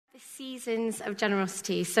Seasons of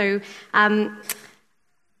generosity. So,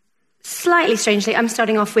 slightly strangely, I'm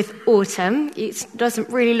starting off with autumn. It doesn't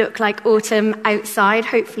really look like autumn outside.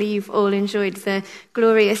 Hopefully you've all enjoyed the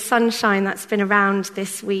glorious sunshine that's been around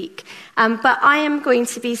this week. But I am going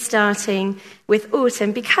to be starting with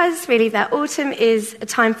autumn because really that autumn is a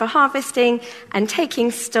time for harvesting and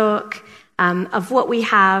taking stock of what we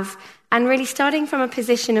have and really starting from a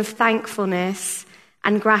position of thankfulness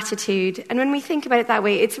and gratitude. And when we think about it that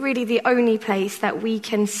way, it's really the only place that we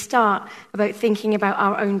can start about thinking about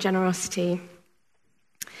our own generosity.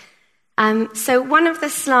 So one of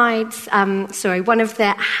the one of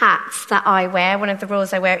the hats that I wear, one of the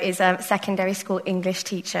roles I wear is a secondary school English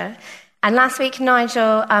teacher. And last week,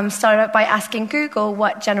 Nigel started out by asking Google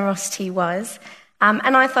what generosity was.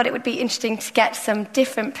 And I thought it would be interesting to get some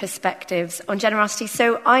different perspectives on generosity.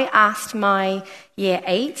 So I asked my year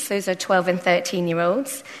 8s, those are 12 and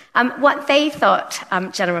 13-year-olds, what they thought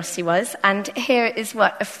generosity was. And here is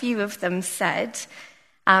what a few of them said.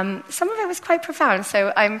 Some of it was quite profound,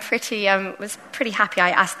 so I'm was pretty happy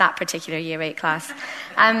I asked that particular year 8 class.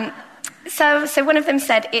 So one of them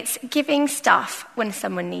said, it's giving stuff when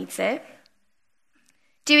someone needs it,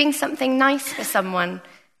 doing something nice for someone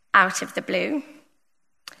out of the blue.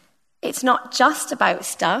 It's not just about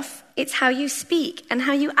stuff, it's how you speak and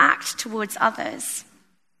how you act towards others.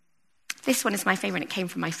 This one is my favourite, it came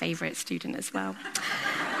from my favourite student as well.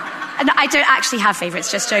 And I don't actually have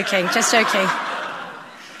favourites, just joking.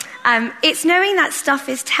 It's knowing that stuff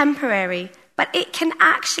is temporary, but it can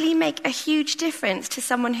actually make a huge difference to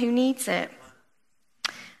someone who needs it.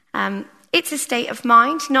 It's a state of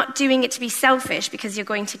mind, not doing it to be selfish because you're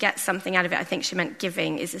going to get something out of it. I think she meant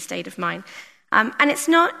giving is a state of mind. And it's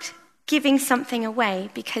not giving something away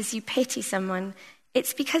because you pity someone.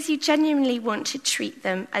 It's because you genuinely want to treat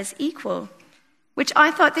them as equal, which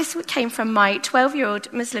I thought this came from my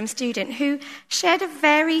 12-year-old Muslim student who shared a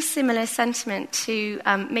very similar sentiment to,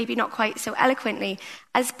 maybe not quite so eloquently,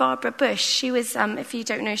 as Barbara Bush. She was, if you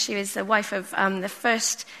don't know, she was the wife of the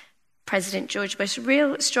first President George Bush,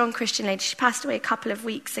 real strong Christian lady. She passed away a couple of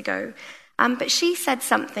weeks ago. But she said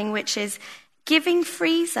something which is, giving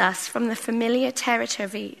frees us from the familiar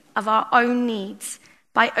territory of our own needs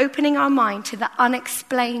by opening our mind to the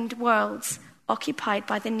unexplained worlds occupied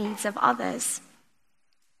by the needs of others.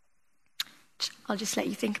 I'll just let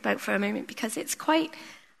you think about for a moment because it's quite,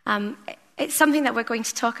 it's something that we're going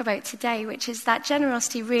to talk about today, which is that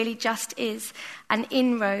generosity really just is an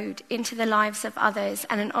inroad into the lives of others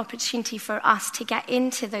and an opportunity for us to get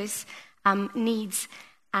into those needs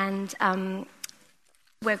and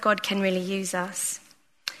where God can really use us.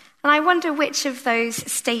 And I wonder which of those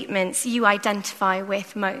statements you identify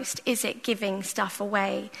with most. Is it giving stuff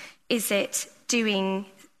away? Is it doing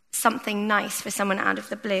something nice for someone out of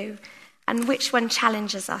the blue? And which one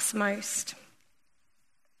challenges us most?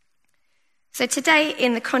 So today,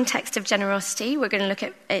 in the context of generosity, we're going to look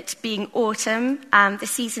at it being autumn, the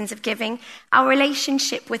seasons of giving, our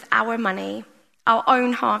relationship with our money, our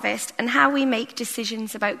own harvest, and how we make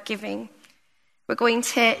decisions about giving. We're going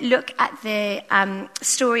to look at the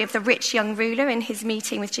story of the rich young ruler in his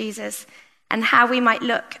meeting with Jesus and how we might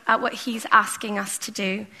look at what he's asking us to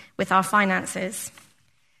do with our finances.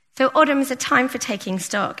 So autumn is a time for taking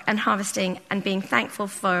stock and harvesting and being thankful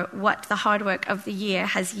for what the hard work of the year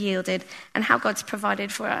has yielded and how God's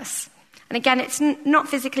provided for us. And again, it's not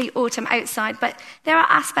physically autumn outside, but there are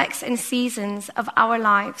aspects and seasons of our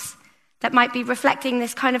lives that might be reflecting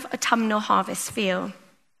this kind of autumnal harvest feel.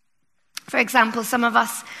 For example, some of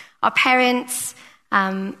us are parents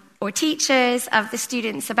or teachers of the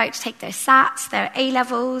students about to take their SATs, their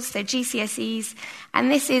A-levels, their GCSEs, and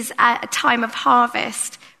this is a time of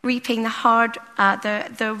harvest, reaping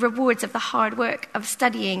the rewards of the hard work of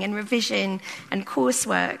studying and revision and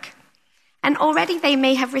coursework. And already they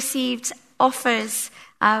may have received offers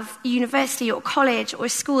of university or college or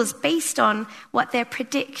schools based on what they're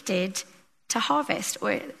predicted to harvest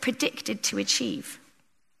or predicted to achieve.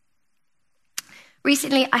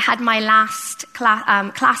 Recently, I had my last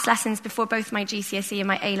class lessons before both my GCSE and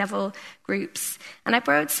my A-level groups, and I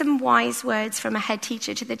borrowed some wise words from a head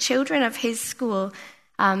teacher to the children of his school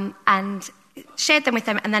and shared them with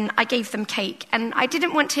them, and then I gave them cake. And I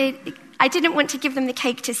didn't want to give them the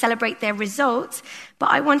cake to celebrate their results,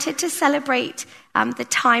 but I wanted to celebrate the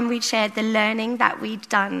time we'd shared, the learning that we'd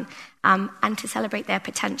done, and to celebrate their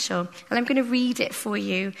potential. And I'm going to read it for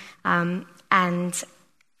you and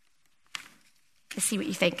let's see what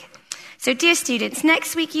you think. So, dear students,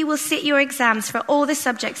 next week you will sit your exams for all the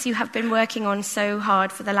subjects you have been working on so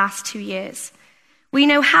hard for the last 2 years. We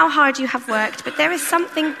know how hard you have worked, but there is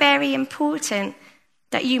something very important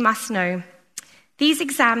that you must know. These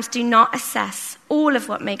exams do not assess all of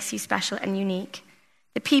what makes you special and unique.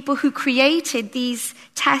 The people who created these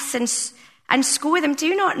tests and score them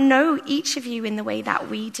do not know each of you in the way that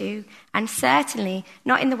we do, and certainly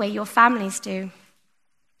not in the way your families do.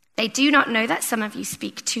 They do not know that some of you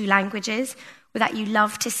speak 2 languages, or that you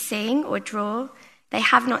love to sing or draw. They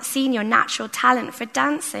have not seen your natural talent for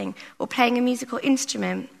dancing or playing a musical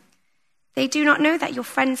instrument. They do not know that your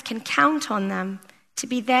friends can count on you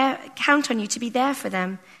to be there for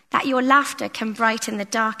them, that your laughter can brighten the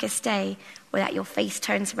darkest day, or that your face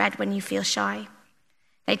turns red when you feel shy.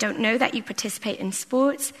 They don't know that you participate in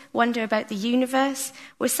sports, wonder about the universe,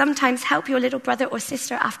 or sometimes help your little brother or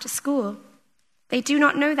sister after school. They do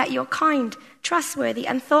not know that you're kind, trustworthy,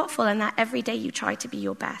 and thoughtful, and that every day you try to be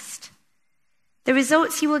your best. The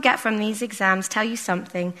results you will get from these exams tell you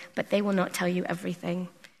something, but they will not tell you everything.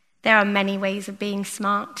 There are many ways of being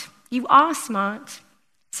smart. You are smart.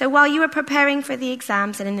 So while you are preparing for the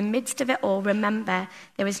exams and in the midst of it all, remember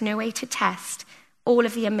there is no way to test all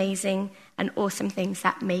of the amazing and awesome things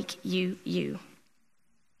that make you, you.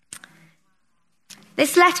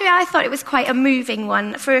 This letter, I thought it was quite a moving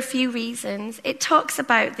one for a few reasons. It talks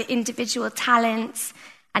about the individual talents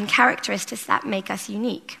and characteristics that make us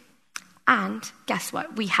unique. And guess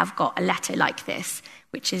what? We have got a letter like this,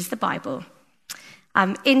 which is the Bible.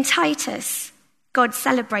 In Titus, God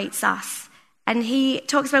celebrates us, and he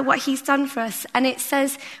talks about what he's done for us. And it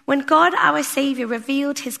says, when God, our Savior,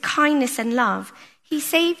 revealed his kindness and love, he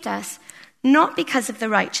saved us, not because of the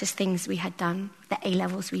righteous things we had done, the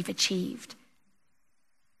A-levels we've achieved,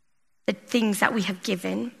 the things that we have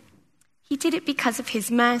given. He did it because of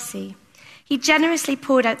his mercy. He generously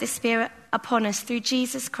poured out the Spirit upon us through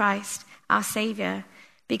Jesus Christ, our Savior.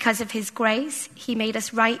 Because of his grace, he made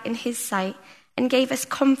us right in his sight and gave us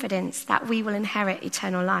confidence that we will inherit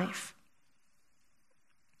eternal life.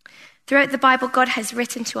 Throughout the Bible, God has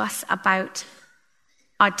written to us about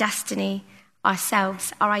our destiny,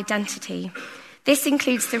 ourselves, our identity. This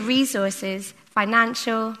includes the resources,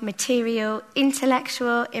 financial, material,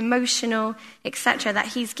 intellectual, emotional, etc., that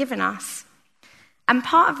he's given us. And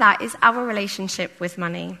part of that is our relationship with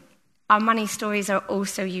money. Our money stories are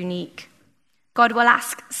also unique. God will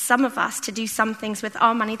ask some of us to do some things with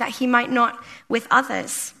our money that he might not with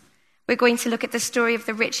others. We're going to look at the story of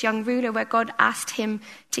the rich young ruler where God asked him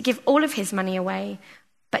to give all of his money away.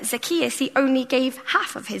 But Zacchaeus, he only gave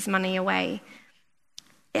half of his money away.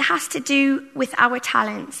 It has to do with our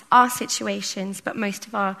talents, our situations, but most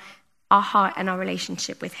of our heart and our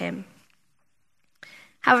relationship with him.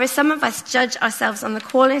 However, some of us judge ourselves on the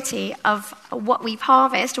quality of what we've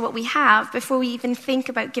harvested or what we have before we even think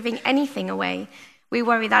about giving anything away. We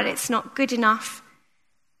worry that it's not good enough.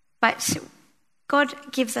 But God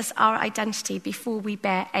gives us our identity before we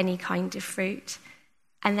bear any kind of fruit.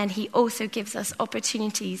 And then he also gives us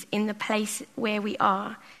opportunities in the place where we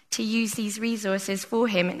are to use these resources for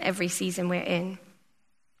him in every season we're in.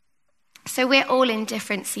 So we're all in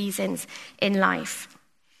different seasons in life.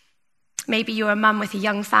 Maybe you're a mum with a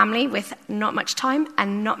young family with not much time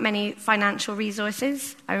and not many financial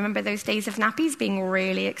resources. I remember those days of nappies being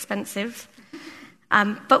really expensive.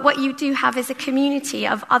 But what you do have is a community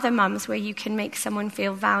of other mums where you can make someone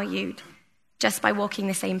feel valued just by walking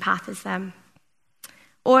the same path as them.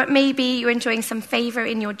 Or maybe you're enjoying some favor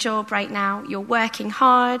in your job right now. You're working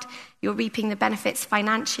hard. You're reaping the benefits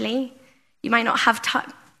financially. You might not have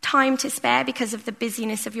time to spare because of the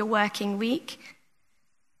busyness of your working week.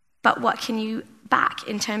 But what can you back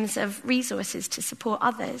in terms of resources to support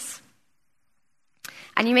others?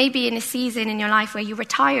 And you may be in a season in your life where you're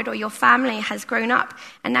retired or your family has grown up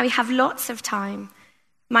and now you have lots of time.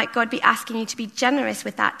 Might God be asking you to be generous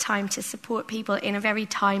with that time to support people in a very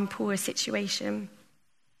time-poor situation?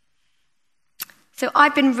 So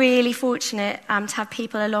I've been really fortunate to have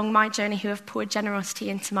people along my journey who have poured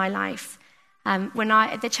generosity into my life.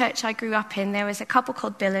 At the church I grew up in, there was a couple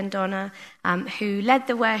called Bill and Donna who led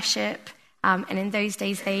the worship, and in those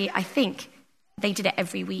days, I think they did it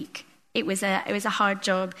every week. It was a hard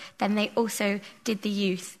job. Then they also did the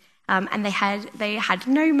youth, and they had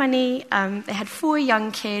no money. They had 4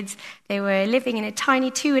 young kids. They were living in a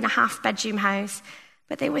tiny 2.5 bedroom house,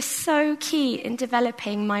 but they were so key in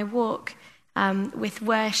developing my walk with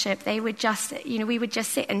worship. They would just, we would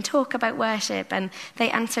just sit and talk about worship, and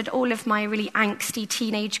they answered all of my really angsty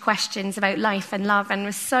teenage questions about life and love, and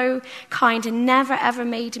was so kind and never ever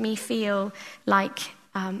made me feel like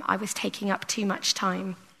I was taking up too much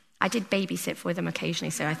time. I did babysit for them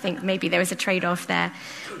occasionally, so I think maybe there was a trade-off there.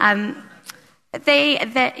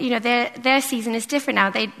 Their season is different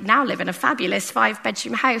now. They now live in a fabulous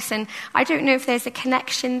 5-bedroom house, and I don't know if there's a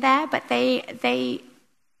connection there, but they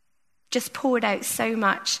just poured out so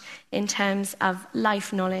much in terms of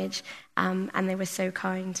life knowledge, and they were so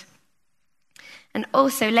kind. And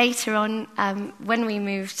also later on, when we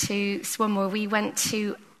moved to Swanmore,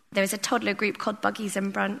 there was a toddler group called Buggies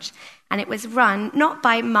and Brunch, and it was run not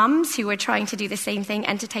by mums who were trying to do the same thing,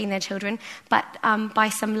 entertain their children, but by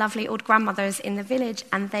some lovely old grandmothers in the village.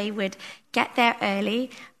 And they would get there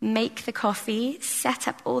early, make the coffee, set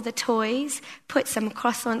up all the toys, put some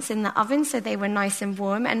croissants in the oven so they were nice and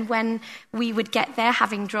warm. And when we would get there,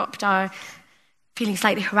 feeling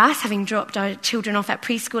slightly harassed, having dropped our children off at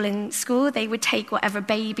preschool and school, they would take whatever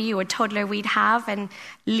baby or toddler we'd have and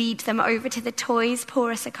lead them over to the toys,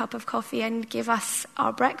 pour us a cup of coffee and give us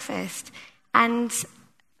our breakfast. And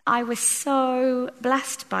I was so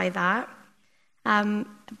blessed by that.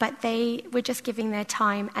 But they were just giving their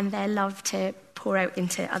time and their love to pour out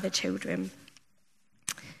into other children.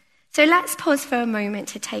 So let's pause for a moment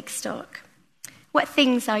to take stock. What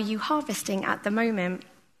things are you harvesting at the moment?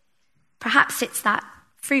 Perhaps it's that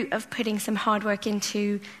fruit of putting some hard work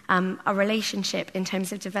into a relationship in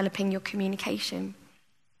terms of developing your communication.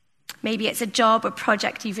 Maybe it's a job or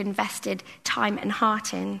project you've invested time and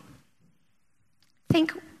heart in.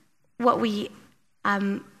 Think what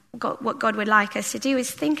God would like us to do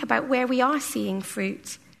is think about where we are seeing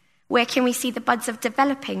fruit. Where can we see the buds of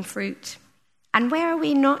developing fruit? And where are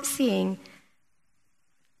we not seeing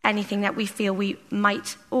anything that we feel we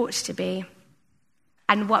ought to be?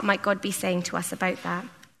 And what might God be saying to us about that?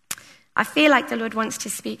 I feel like the Lord wants to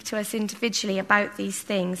speak to us individually about these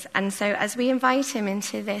things. And so as we invite him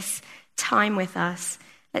into this time with us,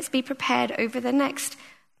 let's be prepared over the next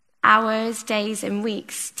hours, days, and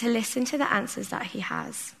weeks to listen to the answers that he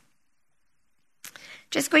has.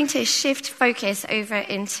 Just going to shift focus over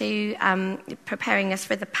into preparing us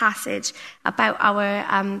for the passage about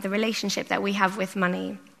the relationship that we have with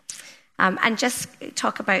money. And just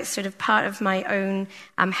talk about sort of part of my own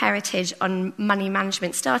heritage on money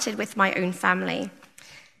management. Started with my own family.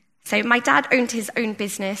 So my dad owned his own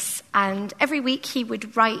business, and every week he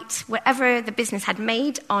would write whatever the business had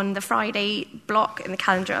made on the Friday block in the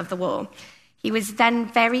calendar of the wall. He was then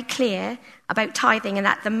very clear about tithing and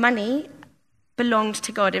that the money belonged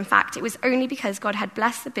to God. In fact, it was only because God had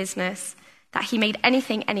blessed the business that he made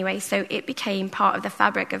anything anyway, so it became part of the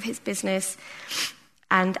fabric of his business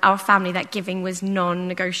and our family that giving was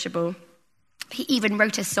non-negotiable. He even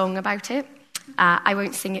wrote a song about it. I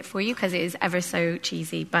won't sing it for you because it is ever so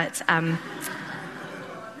cheesy, but no,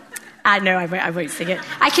 I won't sing it.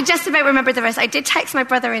 I can just about remember the verse. I did text my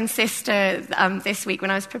brother and sister this week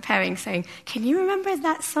when I was preparing, saying, can you remember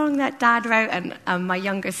that song that Dad wrote? And my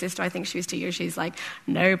younger sister, I think she was 2 years, she's like,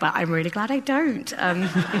 no, but I'm really glad I don't.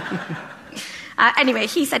 Anyway,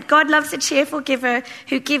 he said, God loves a cheerful giver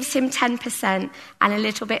who gives him 10% and a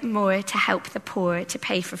little bit more to help the poor, to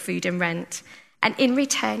pay for food and rent. And in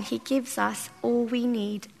return, he gives us all we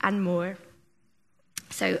need and more.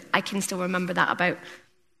 So I can still remember that about,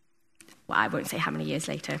 well, I won't say how many years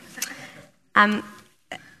later. Then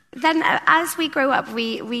as we grow up,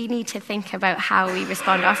 we need to think about how we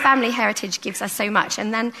respond. Our family heritage gives us so much.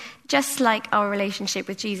 And then just like our relationship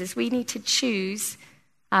with Jesus, we need to choose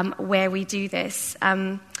where we do this.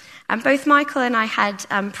 And both Michael and I had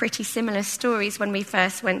pretty similar stories when we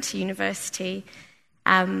first went to university.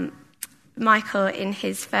 Michael, in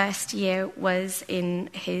his first year, was in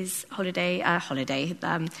his holiday.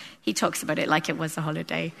 He talks about it like it was a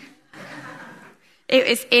holiday. It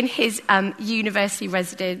was in his university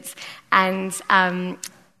residence, and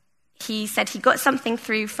he said he got something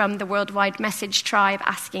through from the Worldwide Message Tribe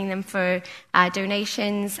asking them for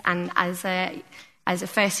donations, and as a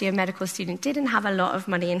first-year medical student, didn't have a lot of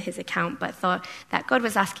money in his account, but thought that God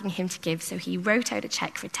was asking him to give, so he wrote out a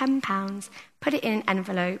cheque for £10, put it in an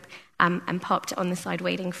envelope, and popped it on the side,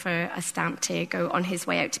 waiting for a stamp to go on his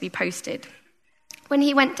way out to be posted. When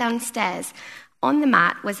he went downstairs, on the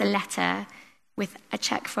mat was a letter with a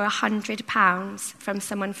cheque for £100 from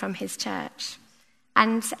someone from his church.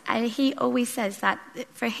 And he always says that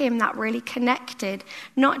for him that really connected,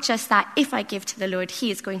 not just that if I give to the Lord, he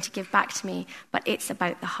is going to give back to me, but it's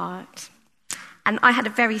about the heart. And I had a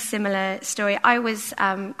very similar story. I was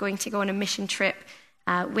going to go on a mission trip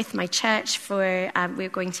with my church we were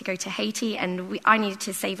going to go to Haiti, and I needed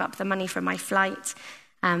to save up the money for my flight.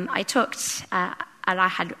 And I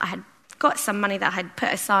had got some money that I had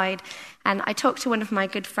put aside, and I talked to one of my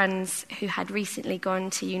good friends who had recently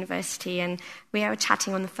gone to university, and we were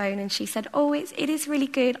chatting on the phone, and she said, it is really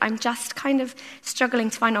good. I'm just kind of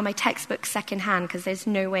struggling to find all my textbooks secondhand because there's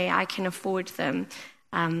no way I can afford them.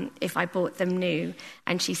 if I bought them new.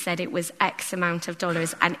 And she said it was X amount of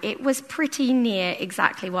dollars. And it was pretty near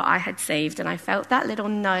exactly what I had saved. And I felt that little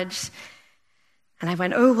nudge. And I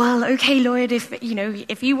went, oh, well, okay, Lord,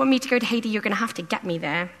 if you want me to go to Haiti, you're going to have to get me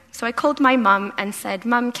there. So I called my mum and said,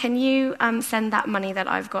 Mum, can you send that money that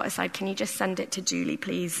I've got aside? Can you just send it to Julie,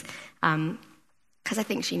 please? Because I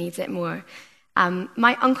think she needs it more.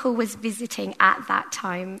 My uncle was visiting at that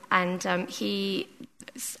time, and he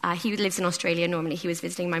lives in Australia normally. He was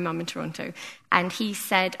visiting my mum in Toronto, and he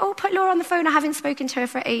said, oh, put Laura on the phone. I haven't spoken to her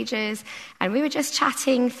for ages. And we were just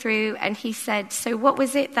chatting through, and he said, so what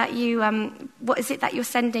is it that you're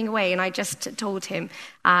sending away? And I just told him.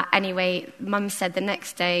 Anyway, Mum said the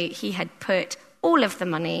next day he had put all of the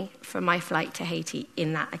money for my flight to Haiti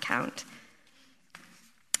in that account.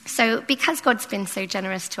 So because God's been so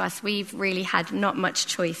generous to us, we've really had not much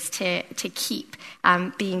choice to keep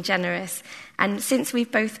being generous. And since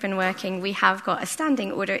we've both been working, we have got a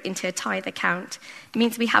standing order into a tithe account. It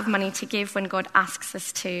means we have money to give when God asks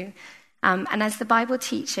us to. And as the Bible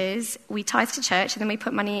teaches, we tithe to church, and then we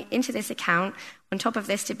put money into this account on top of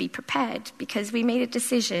this to be prepared, because we made a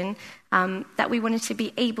decision that we wanted to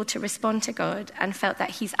be able to respond to God and felt that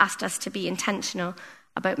he's asked us to be intentional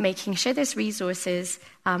about making sure there's resources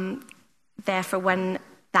there for when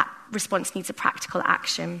that response needs a practical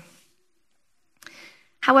action.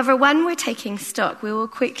 However, when we're taking stock, we will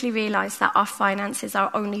quickly realize that our finances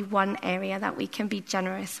are only one area that we can be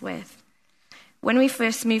generous with. When we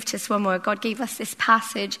first moved to Swanmore, God gave us this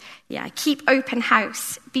passage, keep open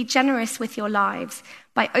house, be generous with your lives.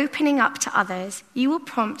 By opening up to others, you will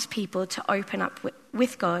prompt people to open up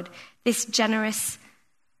with God, this generous.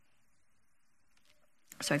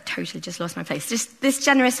 So I've totally just lost my place. Just this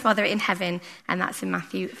generous Father in heaven, and that's in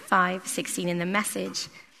Matthew 5:16 in the Message.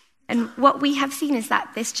 And what we have seen is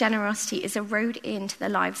that this generosity is a road into the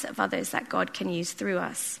lives of others that God can use through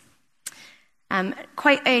us.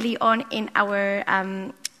 Quite early on in our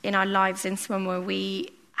lives in Swanmore,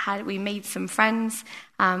 we made some friends.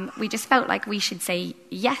 We just felt like we should say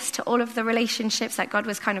yes to all of the relationships that God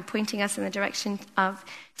was kind of pointing us in the direction of.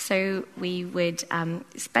 So we would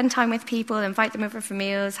spend time with people, invite them over for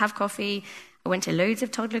meals, have coffee. I went to loads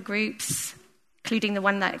of toddler groups, including the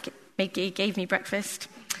one that gave me breakfast.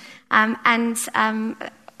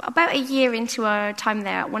 About a year into our time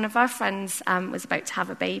there, one of our friends was about to have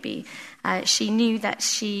a baby. She knew that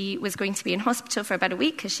she was going to be in hospital for about a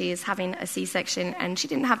week because she is having a C-section, and she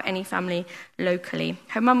didn't have any family locally.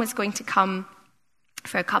 Her mum was going to come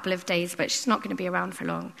for a couple of days, but she's not going to be around for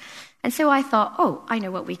long. And so I thought, I know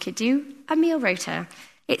what we could do, a meal rota.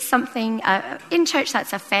 It's something in church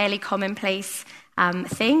that's a fairly commonplace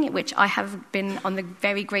thing, which I have been on the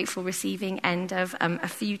very grateful receiving end of a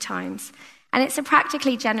few times. And it's a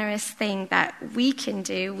practically generous thing that we can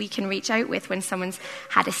do. We can reach out with when someone's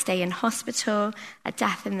had a stay in hospital, a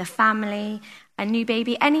death in the family, a new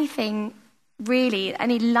baby, anything really,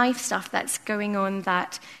 any life stuff that's going on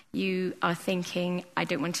that you are thinking, I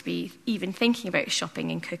don't want to be even thinking about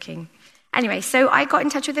shopping and cooking. Anyway, so I got in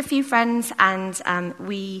touch with a few friends, and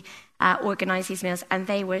we organised these meals, and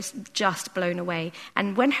they were just blown away.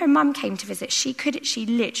 And when her mum came to visit, she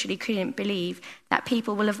literally couldn't believe that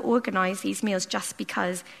people will have organised these meals just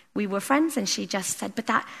because we were friends. And she just said, but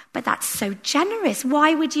that's so generous.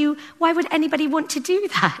 Why would anybody want to do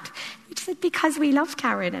that? She said, because we love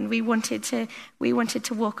Karen, and we wanted to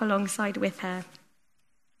walk alongside with her.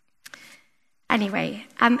 Anyway,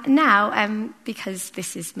 now, because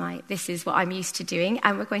this is what I'm used to doing,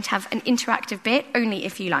 and we're going to have an interactive bit, only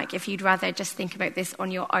if you like. If you'd rather just think about this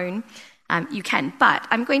on your own, you can. But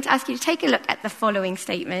I'm going to ask you to take a look at the following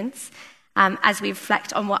statements as we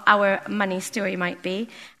reflect on what our money story might be.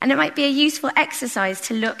 And it might be a useful exercise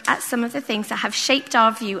to look at some of the things that have shaped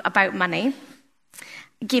our view about money,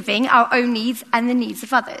 giving, our own needs, and the needs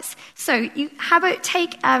of others. So how about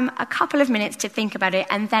take a couple of minutes to think about it,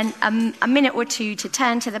 and then a minute or two to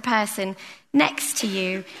turn to the person next to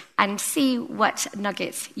you and see what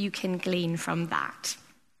nuggets you can glean from that.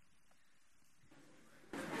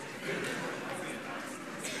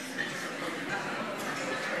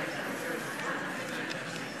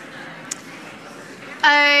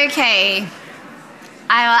 Okay.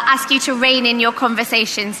 I'll ask you to rein in your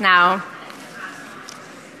conversations now.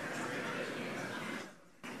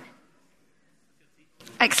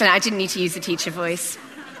 Excellent. I didn't need to use the teacher voice.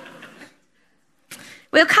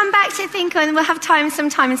 We'll come back to think, and we'll have some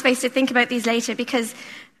time and space to think about these later, because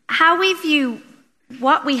how we view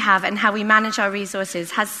what we have and how we manage our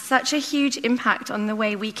resources has such a huge impact on the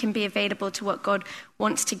way we can be available to what God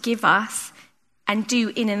wants to give us and do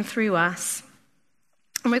in and through us.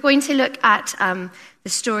 And we're going to look at the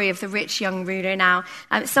story of the rich young ruler now.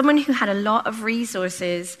 Someone who had a lot of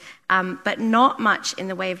resources, but not much in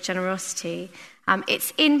the way of generosity.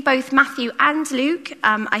 It's in both Matthew and Luke.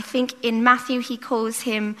 I think in Matthew he calls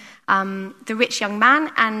him the rich young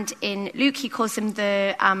man, and in Luke he calls him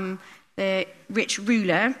the rich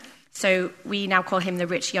ruler. So we now call him the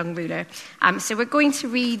rich young ruler. So we're going to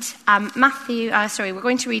read we're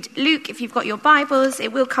going to read Luke. If you've got your Bibles,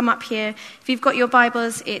 it will come up here. If you've got your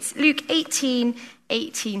Bibles, it's Luke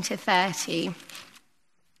 18:18 to 30.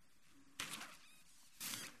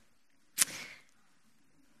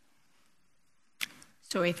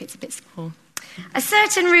 Sorry if it's a bit small. A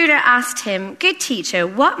certain ruler asked him, "Good teacher,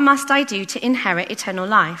 what must I do to inherit eternal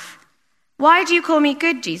life?" "Why do you call me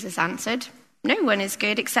good?" Jesus answered. "No one is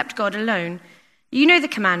good except God alone. You know the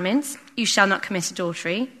commandments. You shall not commit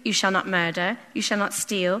adultery. You shall not murder. You shall not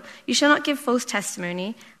steal. You shall not give false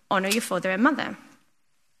testimony. Honor your father and mother."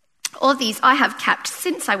 "All these I have kept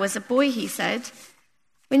since I was a boy," he said.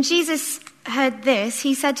 When Jesus heard this,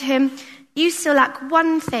 he said to him, "You still lack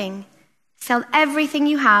one thing. Sell everything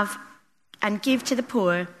you have and give to the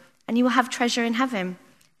poor, and you will have treasure in heaven.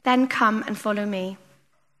 Then come and follow me."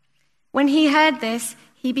 When he heard this,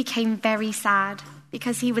 he became very sad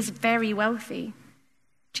because he was very wealthy.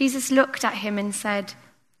 Jesus looked at him and said,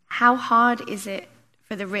 "How hard is it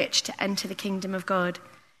for the rich to enter the kingdom of God?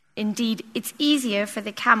 Indeed, it's easier for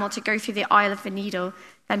the camel to go through the eye of the needle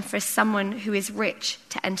than for someone who is rich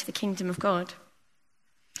to enter the kingdom of God."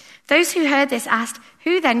 Those who heard this asked,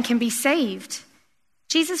 "Who then can be saved?"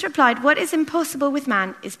 Jesus replied, "What is impossible with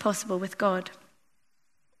man is possible with God."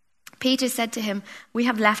 Peter said to him, "We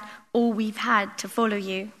have left all we've had to follow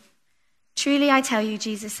you." "Truly I tell you,"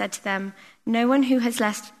 Jesus said to them, "no one who has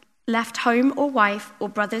left home or wife or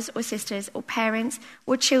brothers or sisters or parents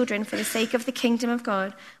or children for the sake of the kingdom of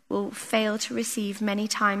God will fail to receive many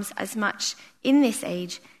times as much in this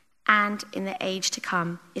age and in the age to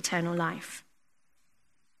come, eternal life."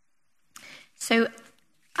 So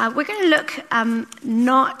we're going to look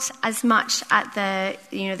not as much at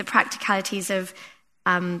the practicalities of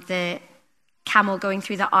the camel going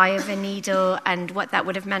through the eye of a needle and what that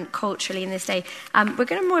would have meant culturally in this day. We're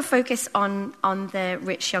going to more focus on the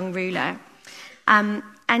rich young ruler.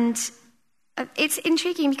 And it's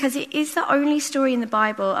intriguing because it is the only story in the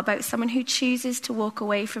Bible about someone who chooses to walk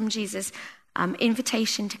away from Jesus'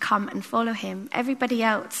 invitation to come and follow him. Everybody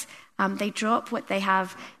else, they drop what they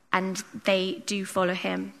have and they do follow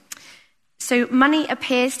him. So money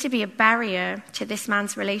appears to be a barrier to this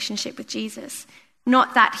man's relationship with Jesus.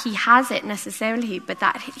 Not that he has it necessarily, but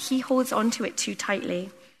that he holds on to it too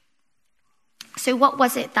tightly. So what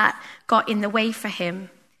was it that got in the way for him?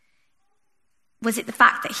 Was it the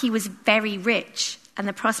fact that he was very rich and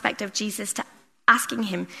the prospect of Jesus asking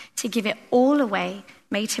him to give it all away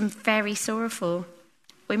made him very sorrowful?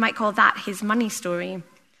 We might call that his money story.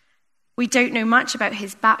 We don't know much about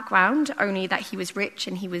his background, only that he was rich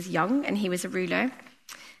and he was young and he was a ruler.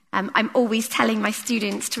 I'm always telling my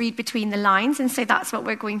students to read between the lines, and so that's what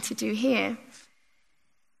we're going to do here.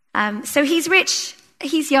 So he's rich,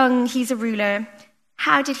 he's young, he's a ruler.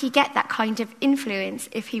 How did he get that kind of influence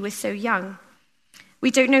if he was so young?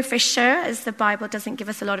 We don't know for sure, as the Bible doesn't give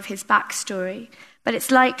us a lot of his backstory, but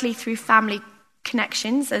it's likely through family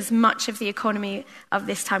connections, as much of the economy of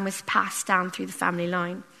this time was passed down through the family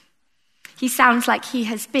line. He sounds like he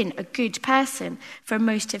has been a good person for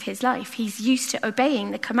most of his life. He's used to obeying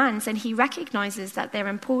the commands and he recognizes that they're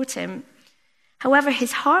important. However,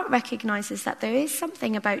 his heart recognizes that there is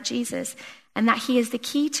something about Jesus and that he is the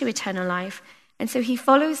key to eternal life. And so he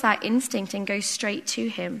follows that instinct and goes straight to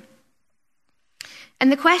him.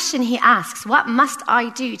 And the question he asks, what must I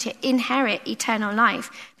do to inherit eternal life?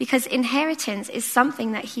 Because inheritance is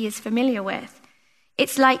something that he is familiar with.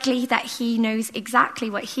 It's likely that he knows exactly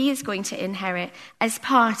what he is going to inherit as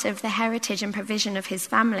part of the heritage and provision of his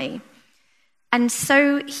family. And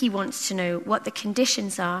so he wants to know what the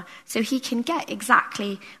conditions are so he can get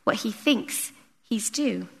exactly what he thinks he's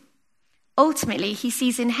due. Ultimately, he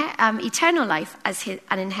sees eternal life as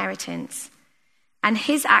an inheritance, and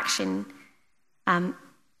his action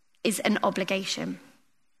is an obligation.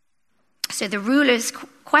 So the ruler's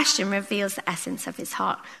question reveals the essence of his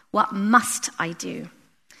heart. What must I do?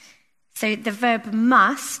 So the verb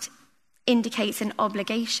must indicates an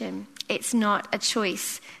obligation. It's not a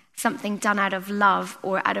choice, something done out of love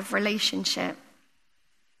or out of relationship.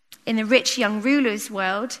 In the rich young ruler's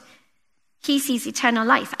world, he sees eternal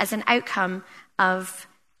life as an outcome of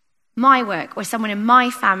my work or someone in my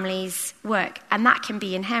family's work, and that can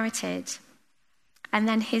be inherited. And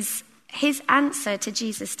then his answer to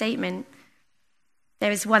Jesus' statement,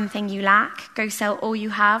 There is one thing you lack. Go sell all you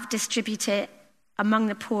have, distribute it among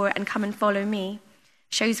the poor, and come and follow me.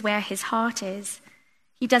 Shows where his heart is.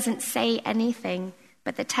 He doesn't say anything,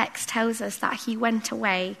 but the text tells us that he went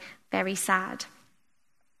away very sad.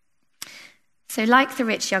 So like the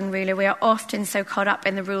rich young ruler, we are often so caught up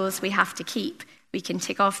in the rules we have to keep. We can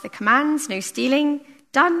tick off the commands: no stealing,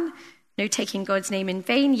 done; no taking God's name in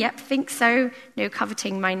vain, yep, think so; no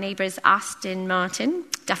coveting my neighbour's Aston Martin,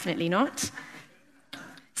 definitely not.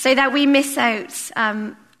 So that we miss out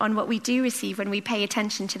on what we do receive when we pay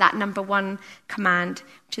attention to that number one command,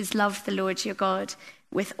 which is love the Lord your God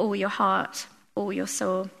with all your heart, all your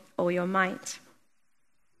soul, all your might.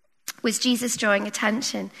 Was Jesus drawing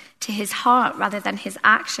attention to his heart rather than his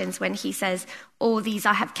actions when he says, all these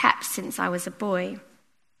I have kept since I was a boy?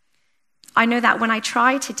 I know that when I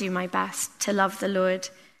try to do my best to love the Lord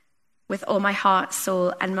with all my heart,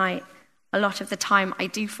 soul, and might, a lot of the time I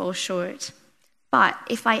do fall short. But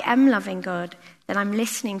if I am loving God, then I'm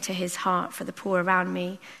listening to his heart for the poor around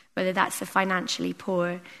me, whether that's the financially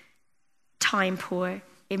poor, time poor,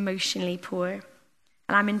 emotionally poor.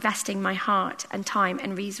 And I'm investing my heart and time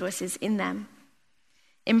and resources in them.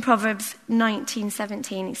 In Proverbs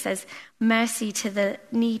 19:17, it says, mercy to the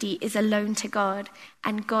needy is a loan to God,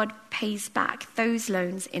 and God pays back those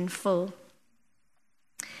loans in full.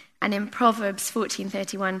 And in Proverbs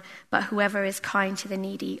 14:31, but whoever is kind to the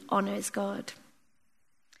needy honors God.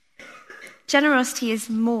 Generosity is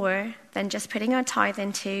more than just putting our tithe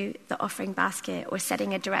into the offering basket or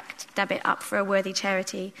setting a direct debit up for a worthy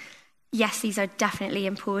charity. Yes, these are definitely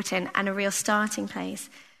important and a real starting place.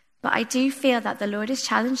 But I do feel that the Lord is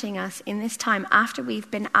challenging us in this time, after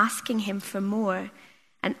we've been asking him for more,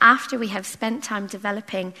 and after we have spent time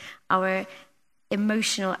developing our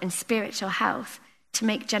emotional and spiritual health, to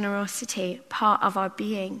make generosity part of our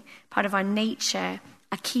being, part of our nature,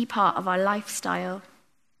 a key part of our lifestyle.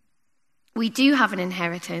 We do have an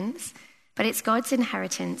inheritance, but it's God's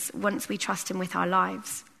inheritance once we trust him with our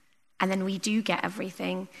lives. And then we do get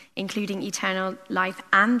everything, including eternal life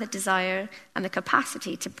and the desire and the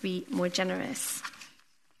capacity to be more generous.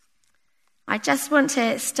 I just want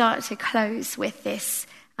to start to close with this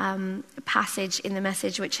passage in the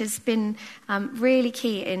message, which has been really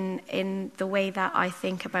key in the way that I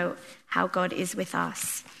think about how God is with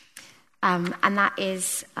us. And that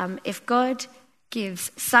is, if God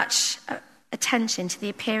gives such attention to the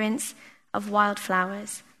appearance of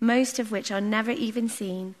wildflowers, most of which are never even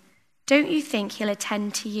seen, don't you think he'll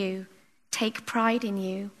attend to you, take pride in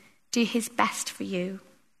you, do his best for you?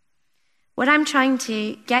 What I'm trying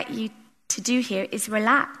to get you to do here is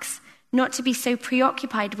relax, not to be so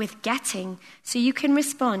preoccupied with getting, so you can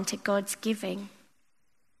respond to God's giving.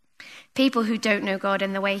 People who don't know God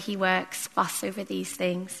and the way he works fuss over these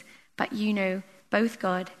things, but you know both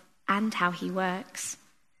God and how he works.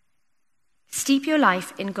 Steep your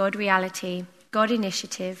life in God reality, God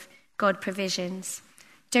initiative, God provisions.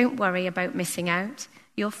 Don't worry about missing out.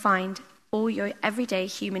 You'll find all your everyday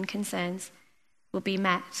human concerns will be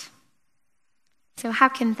met. So how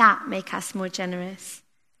can that make us more generous?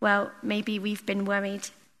 Well, maybe we've been worried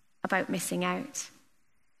about missing out.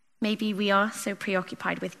 Maybe we are so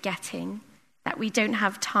preoccupied with getting that we don't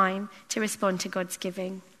have time to respond to God's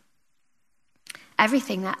giving.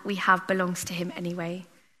 Everything that we have belongs to him anyway.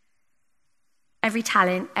 Every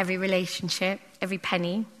talent, every relationship, every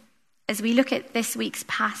penny. As we look at this week's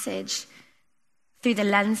passage through the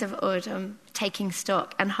lens of autumn, taking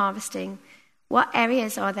stock and harvesting, what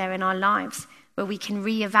areas are there in our lives where we can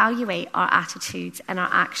reevaluate our attitudes and our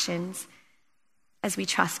actions as we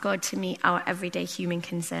trust God to meet our everyday human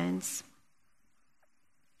concerns?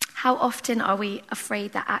 How often are we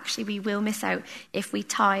afraid that actually we will miss out if we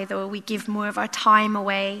tithe, or we give more of our time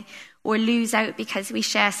away, or lose out because we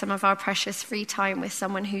share some of our precious free time with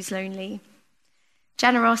someone who's lonely?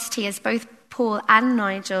 Generosity, as both Paul and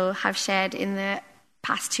Nigel have shared in the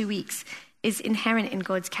past 2 weeks, is inherent in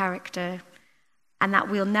God's character, and that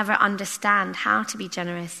we'll never understand how to be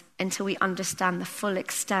generous until we understand the full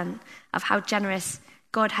extent of how generous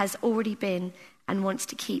God has already been and wants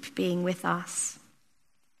to keep being with us.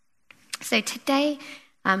 So today,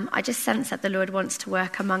 I just sense that the Lord wants to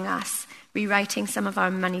work among us, rewriting some of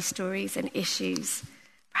our money stories and issues.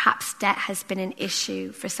 Perhaps debt has been an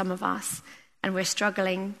issue for some of us, and we're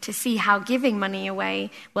struggling to see how giving money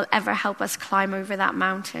away will ever help us climb over that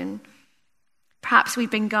mountain. Perhaps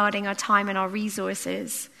we've been guarding our time and our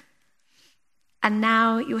resources, and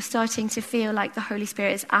now you're starting to feel like the Holy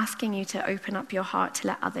Spirit is asking you to open up your heart to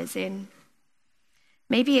let others in.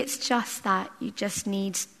 Maybe it's just that you just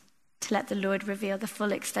need to let the Lord reveal the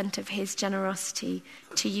full extent of his generosity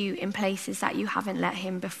to you in places that you haven't let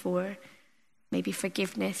him before. maybe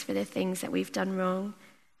forgiveness for the things that we've done wrong,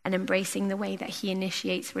 and embracing the way that he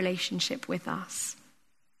initiates relationship with us.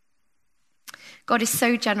 God is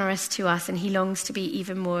so generous to us, and he longs to be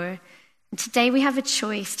even more. And today we have a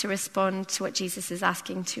choice to respond to what Jesus is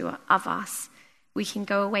asking of us. We can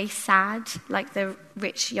go away sad, like the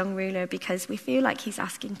rich young ruler, because we feel like he's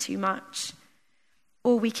asking too much.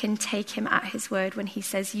 Or we can take him at his word when he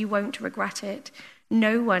says, you won't regret it.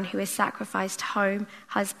 No one who has sacrificed home,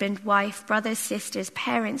 husband, wife, brothers, sisters,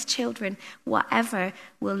 parents, children, whatever,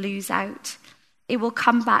 will lose out. It will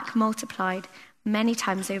come back multiplied many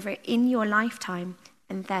times over in your lifetime,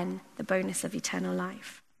 and then the bonus of eternal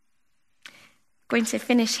life. I'm going to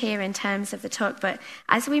finish here in terms of the talk, but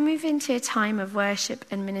as we move into a time of worship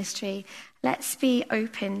and ministry, let's be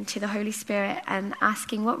open to the Holy Spirit and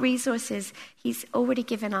asking what resources he's already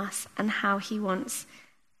given us and how he wants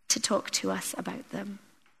to talk to us about them.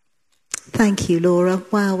 Thank you, Laura.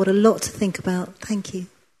 Wow, what a lot to think about. Thank you.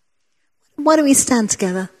 Why don't we stand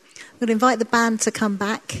together? I'm going to invite the band to come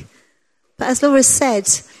back. But as Laura said,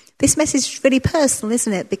 this message is really personal,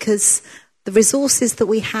 isn't it? Because the resources that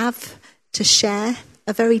we have to share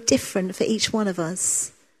are very different for each one of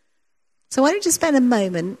us. So why don't you just spend a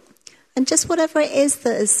moment and just whatever it is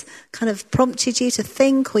that has kind of prompted you to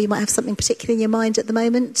think, or you might have something particular in your mind at the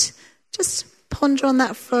moment, just ponder on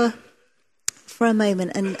that for a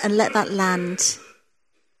moment and let that land.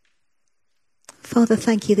 Father,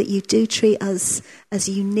 thank you that you do treat us as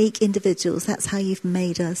unique individuals. That's how you've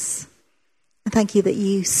made us. And thank you that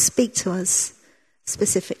you speak to us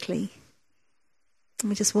specifically. And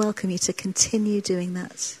we just welcome you to continue doing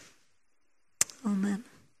that. Amen.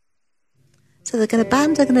 So the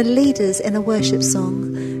band are going to lead us in a worship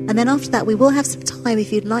song. And then after that, we will have some time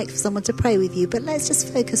if you'd like for someone to pray with you. But let's just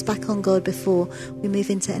focus back on God before we move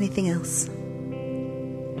into anything else.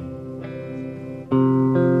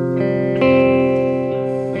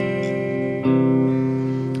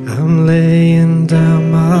 I'm laying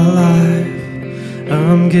down my life.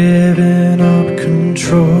 I'm giving up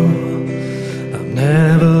control. I'm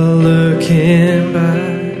never looking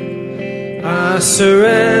back. I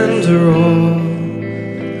surrender all.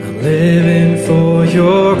 I'm living for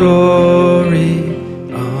your glory.